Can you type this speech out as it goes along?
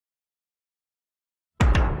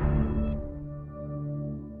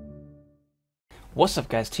What's up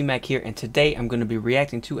guys, T-Mac here, and today I'm going to be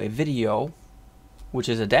reacting to a video which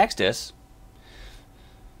is a DAX diss.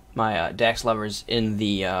 My DAX lovers in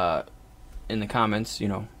the comments, you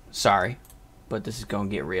know, sorry, but this is going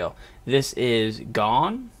to get real. This is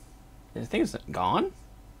GAWNE, I think it's GAWNE,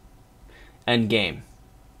 and Game.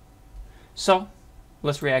 So,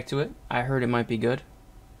 let's react to it. I heard it might be good.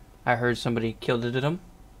 I heard somebody killed it at him.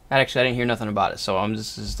 Actually, I didn't hear nothing about it, so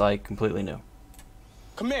this is like completely new.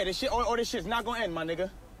 Come here, this shit, or this shit's not gonna end, my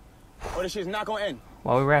nigga. Or this shit's not gonna end.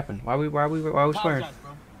 Why are we rapping? Why are we swearing? Apologize,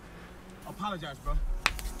 bro. Apologize, bro.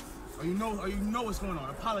 Or you know what's going on.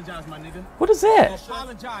 Apologize, my nigga. What is that?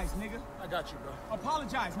 Apologize, nigga. I got you, bro.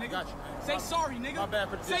 Apologize, nigga. I got you, man. Say sorry, nigga. My bad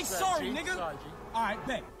for the Say sorry, G. Nigga. Sorry, G. All right,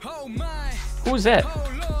 bet. Oh my. Who is that?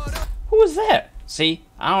 Who is that? See,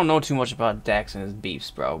 I don't know too much about DAX and his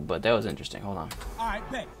beefs, bro, but that was interesting. Hold on. All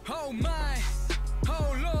right, bet. Oh my.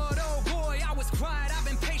 Oh Lord, oh boy, I was quiet. I've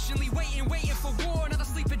been patiently waiting for war. Another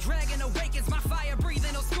sleeping dragon awakens. My fire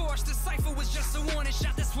breathing, no scorch. The cipher was just a warning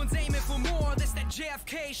shot. This one's aiming for more. This that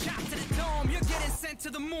JFK shot to the dome. You're getting sent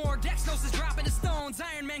to the morgue. Dax knows is dropping the stones.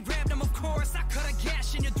 Iron Man grabbed him, of course. I cut a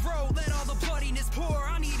gash in your throat. Let all the bloodiness pour.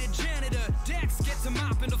 I need a janitor. Dax gets a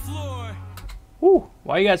mop in the floor. Ooh,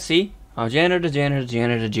 why you got C? Oh, janitor, janitor,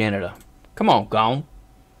 janitor, janitor. Come on, GAWNE.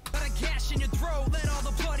 Cut a gash in your throat. Let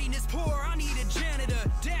all the bloodiness pour. I need a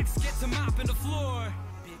janitor. Dax gets a mop in the floor.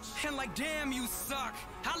 And like, damn, you suck.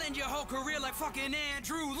 I'll end your whole career like fucking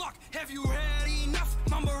Andrew Luck. Have you had enough?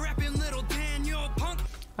 Mumble rapping little Daniel Punk.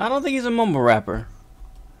 I don't think he's a mumble rapper.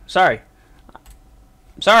 Sorry.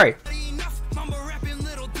 Sorry. Enough. Mumble rapping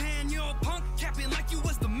little Daniel Punk. Capping like you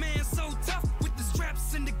was the man so tough. With the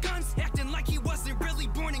straps and the guns. Acting like he wasn't really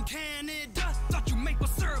born in Canada. Thought you maple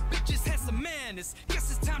syrup bitches had some manners.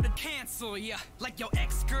 Guess it's time to cancel ya. Like your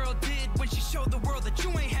ex-girl did when she showed the world that you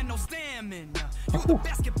ain't had no stamina. You're the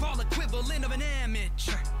basketball equivalent of an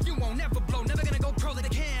amateur. You won't never blow, never gonna go pro to the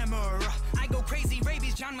camera. I go crazy,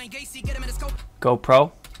 rabies, John Wayne Gacy, get him in the scope. Go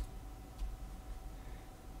pro.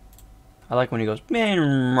 I like when he goes, man.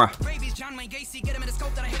 Rabies, John Wayne Gacy, get him in the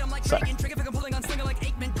scope. That I hit him like Reagan, trigger finger pulling on slinger like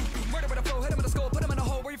Aikman. Murder with a flow, hit him in the skull, put him in a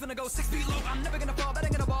hole. Where you finna go? 6 feet low. I'm never gonna fall,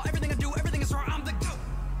 betting gonna ball. Everything I do, everything is wrong. I'm the goat.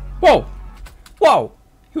 Whoa, whoa.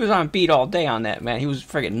 He was on beat all day on that, man. He was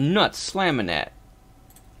friggin' nuts slamming that.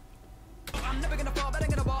 I'm never gonna fall, betting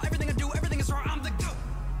gonna ball. Everything I do, everything is wrong. I'm the goat.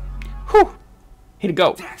 Whew. He the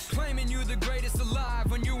GOAT. Claiming you the greatest alive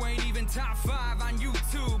when you ain't even top 5 on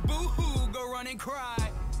YouTube. Boo-hoo, go run and cry.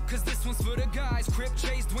 Cause this one's for the guys. Crip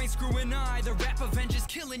Chase, Dwayne, Screw, and I. The rap Avengers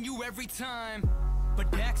killing you every time.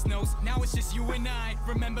 But Dax knows, now it's just you and I.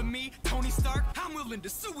 Remember me, Tony Stark? I'm willing to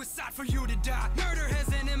suicide for you to die. Murder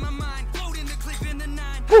has end in my mind, loading the clip in the 9.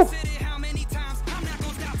 I said it how many times, I'm not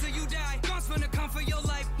gonna stop till you die. Guns gonna come for your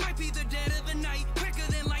life, might be the dead of the night.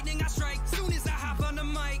 Quicker than lightning I strike, soon as I hop on the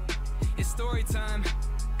mic. It's story time,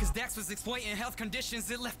 cause Dax was exploiting health conditions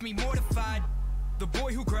that left me mortified. The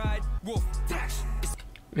boy who cried, Wolf, Dax.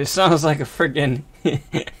 It sounds like a friggin'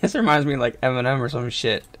 this reminds me of like Eminem or some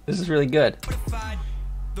shit. This is really good.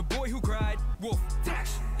 The boy who cried, Wolf,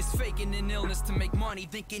 Dax is faking an illness to make money,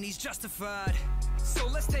 thinking he's justified. So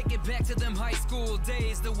let's take it back to them high school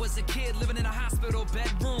days. There was a kid living in a hospital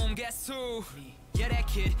bedroom. Guess who? Me. Yeah, that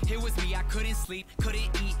kid, it was me. I couldn't sleep, couldn't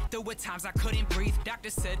eat. There were times I couldn't breathe. Doctor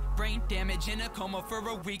said brain damage in a coma for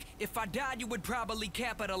a week. If I died, you would probably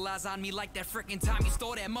capitalize on me like that frickin' time you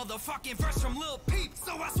stole that motherfucking verse from Lil Peep.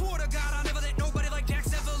 So I swore to God I'll never let nobody like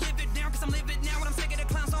Dax ever live it down. Cause I'm living now when I'm sick of the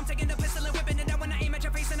clown. So I'm taking the pistol and whipping it out when I aim at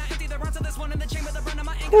your face. And I empty the rounds of this one in the chamber. The brunt of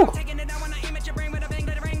my anger, I'm taking it out when I aim at your brain with a bang,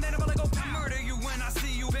 let it ring, then I'm gonna go pow. Murder you when I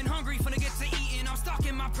see you. Been hungry, finna get to eating. I'm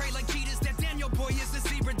stalking my prey like cheetahs. That Daniel boy is the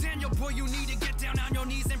zebra. Daniel boy, you need to get down on your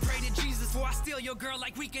knees and pray to Jesus. Before I steal your girl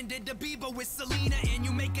like Weekend did to Bieber with Selena. And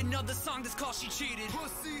you make another song that's called She Cheated.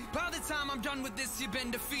 Pussy. By the time I'm done with this, you've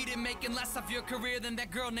been defeated. Making less of your career than that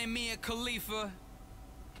girl named Mia Khalifa.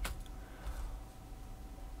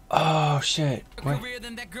 Oh shit. Career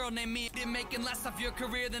than that girl named Mia. Making less of your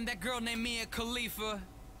career than that girl named Mia Khalifa.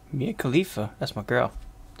 Mia Khalifa? That's my girl.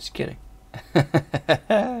 Just kidding.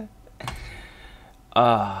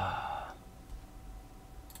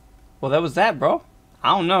 Well, that was that, bro. I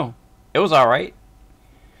don't know. It was alright.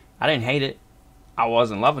 I didn't hate it. I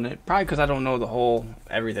wasn't loving it. Probably because I don't know the whole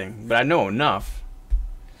everything. But I know enough.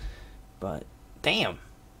 But, damn.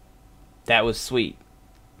 That was sweet.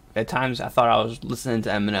 At times, I thought I was listening to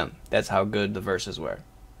Eminem. That's how good the verses were.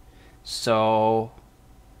 So,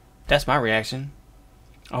 that's my reaction.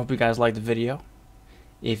 I hope you guys liked the video.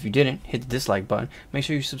 If you didn't, hit the dislike button. Make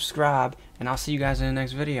sure you subscribe. And I'll see you guys in the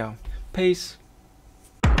next video. Peace.